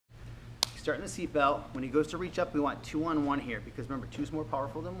start in the seatbelt. When he goes to reach up, we want 2 on 1 here, because remember, 2 is more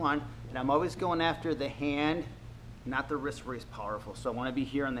powerful than 1. And I'm always going after the hand, not the wrist where he's powerful. So I want to be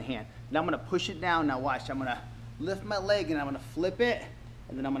here on the hand. Now I'm going to push it down. Now watch, I'm going to lift my leg and I'm going to flip it,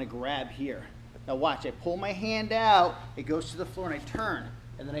 and then I'm going to grab here. Now watch, I pull my hand out, it goes to the floor, and I turn,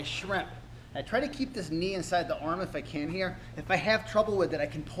 and then I shrimp. I try to keep this knee inside the arm if I can here. If I have trouble with it, I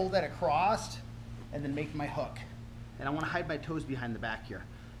can pull that across and then make my hook. And I want to hide my toes behind the back here.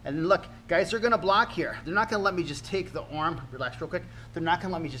 And then look, guys are going to block here. They're not going to let me just take the arm, relax real quick. They're not going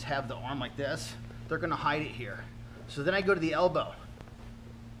to let me just have the arm like this. They're going to hide it here. So then I go to the elbow.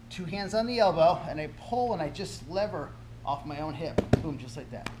 2 hands on the elbow, and I pull and I just lever off my own hip. Boom, just like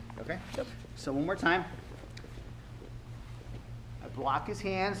that. Okay? Yep. So one more time. I block his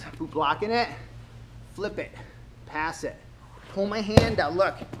hands, blocking it, flip it, pass it, pull my hand out,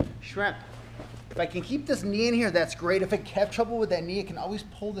 look, shrimp. If I can keep this knee in here, that's great. If I have trouble with that knee, I can always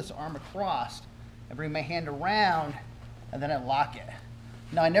pull this arm across and bring my hand around, and then I lock it.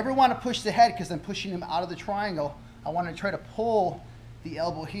 Now I never want to push the head because I'm pushing him out of the triangle. I want to try to pull the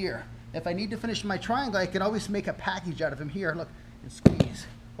elbow here. If I need to finish my triangle, I can always make a package out of him here, look, and squeeze,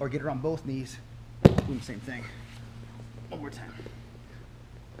 or get it on both knees. Boom, same thing. One more time.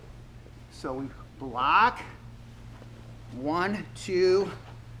 So we block, 1, 2,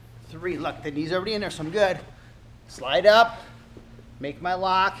 3. Look, the knee's already in there, so I'm good. Slide up, make my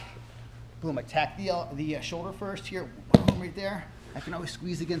lock. Boom, attack the shoulder first here. Boom, right there. I can always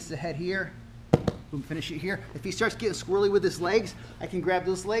squeeze against the head here. Boom, finish it here. If he starts getting squirrely with his legs, I can grab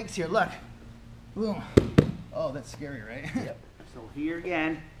those legs here. Look. Boom. Oh, that's scary, right? Yep. So here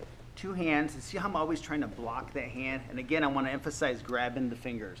again, 2 hands. And see how I'm always trying to block that hand? And again, I want to emphasize grabbing the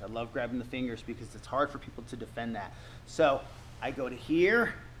fingers. I love grabbing the fingers because it's hard for people to defend that. So I go to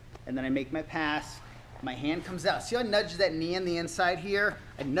here, and then I make my pass. My hand comes out. See how I nudge that knee on the inside here?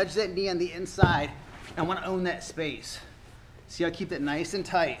 I nudge that knee on the inside. I want to own that space. See how I keep that nice and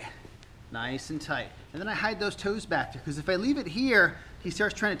tight? Nice and tight. And then I hide those toes back there, because if I leave it here, he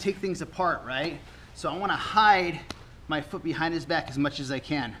starts trying to take things apart, right? So I want to hide my foot behind his back as much as I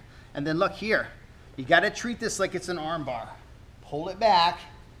can. And then look here. You got to treat this like it's an arm bar. Pull it back,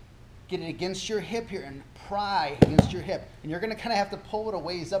 get it against your hip here, and pry against your hip. And you're going to kind of have to pull it a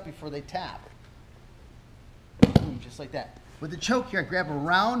ways up before they tap. Boom, just like that. With the choke here, I grab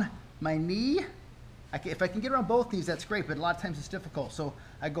around my knee. If I can get around both knees, that's great, but a lot of times it's difficult. So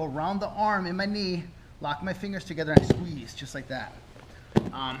I go around the arm in my knee, lock my fingers together, and squeeze, just like that.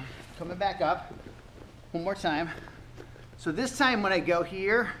 Coming back up, one more time. So this time when I go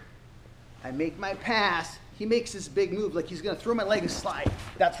here, I make my pass. He makes this big move, like he's gonna throw my leg and slide.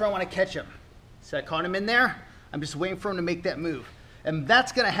 That's where I wanna catch him. So I caught him in there. I'm just waiting for him to make that move. And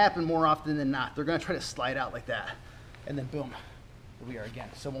that's gonna happen more often than not. They're gonna try to slide out like that. And then boom, here we are again.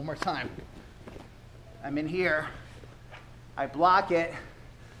 So one more time. I'm in here, I block it,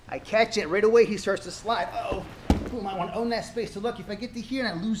 I catch it, right away he starts to slide. Uh-oh, boom, I want to own that space. So look, if I get to here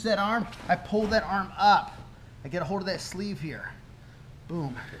and I lose that arm, I pull that arm up. I get a hold of that sleeve here.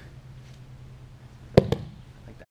 Boom,